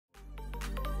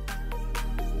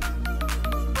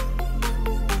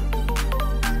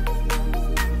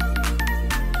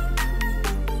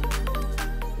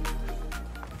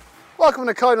Welcome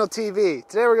to Cardinal TV.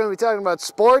 Today we're going to be talking about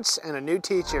sports and a new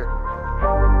teacher.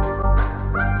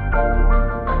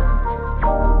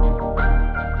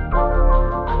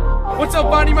 What's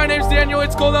up, Bonnie? My name's Daniel.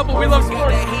 It's cold out, but we love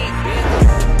sports.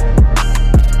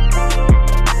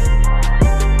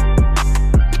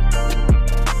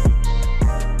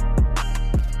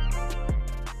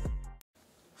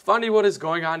 Funny what is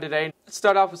going on today. Let's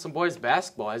start off with some boys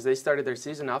basketball as they started their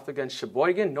season off against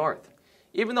Sheboygan North.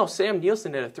 Even though Sam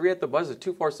Nielsen hit a 3 at the buzzer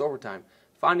to force overtime,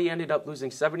 Fondy ended up losing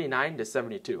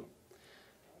 79-72.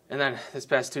 And then this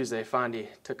past Tuesday, Fondy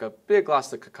took a big loss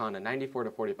to Kakana,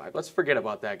 94-45. Let's forget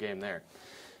about that game there.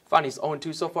 Fondy's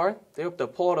 0-2 so far. They hope to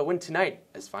pull out a win tonight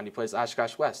as Fondy plays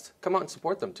Oshkosh West. Come out and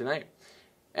support them tonight.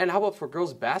 And how about for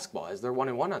girls basketball as they're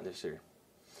 1-1 on this year?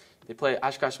 They play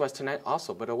Oshkosh West tonight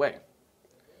also, but away.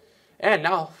 And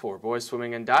now for boys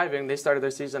swimming and diving, they started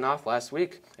their season off last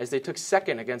week as they took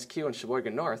second against Q and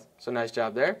Sheboygan North. So nice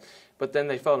job there. But then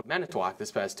they fell to Manitowoc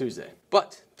this past Tuesday.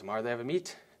 But tomorrow they have a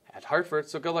meet at Hartford,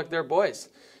 so good luck there, boys.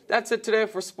 That's it today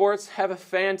for sports. Have a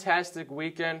fantastic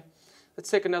weekend.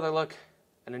 Let's take another look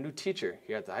at a new teacher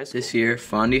here at the high school. This year,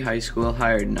 Fondy High School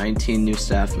hired 19 new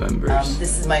staff members.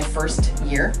 This is my first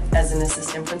year as an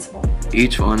assistant principal.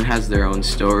 Each one has their own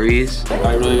stories.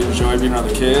 I really enjoy being around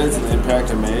the kids and the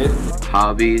impact I made.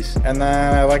 Hobbies. And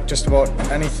then I like just about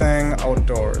anything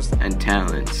outdoors. And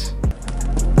talents.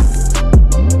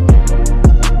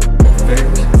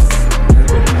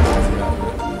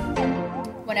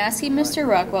 When asking Mr.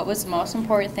 Ruck what was the most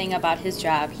important thing about his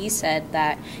job, he said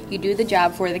that you do the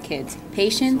job for the kids.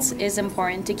 Patience is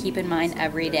important to keep in mind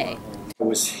every day. I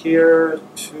was here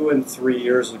 2 and 3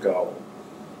 years ago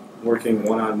working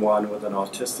one-on-one with an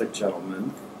autistic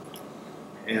gentleman,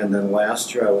 and then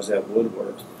last year I was at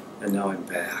Woodward, and now I'm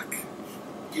back.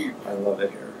 I love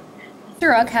it here. Mr.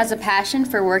 Ruck has a passion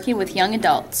for working with young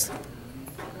adults.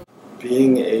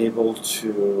 Being able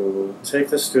to take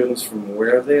the students from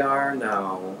where they are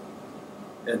now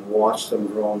and watch them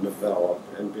grow and develop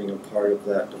and being a part of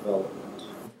that development.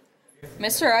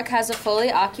 Mr. Ruck has a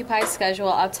fully occupied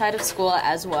schedule outside of school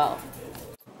as well.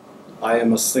 I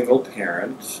am a single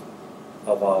parent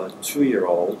of a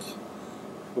 2-year-old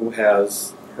who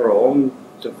has her own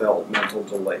developmental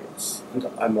delays. And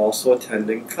I'm also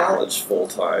attending college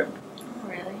full-time.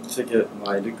 To get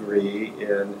my degree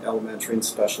in elementary and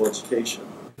special education.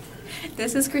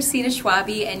 This is Christina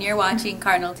Schwabe, and you're watching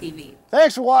Cardinal TV.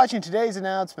 Thanks for watching today's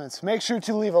announcements. Make sure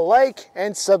to leave a like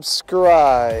and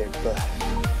subscribe.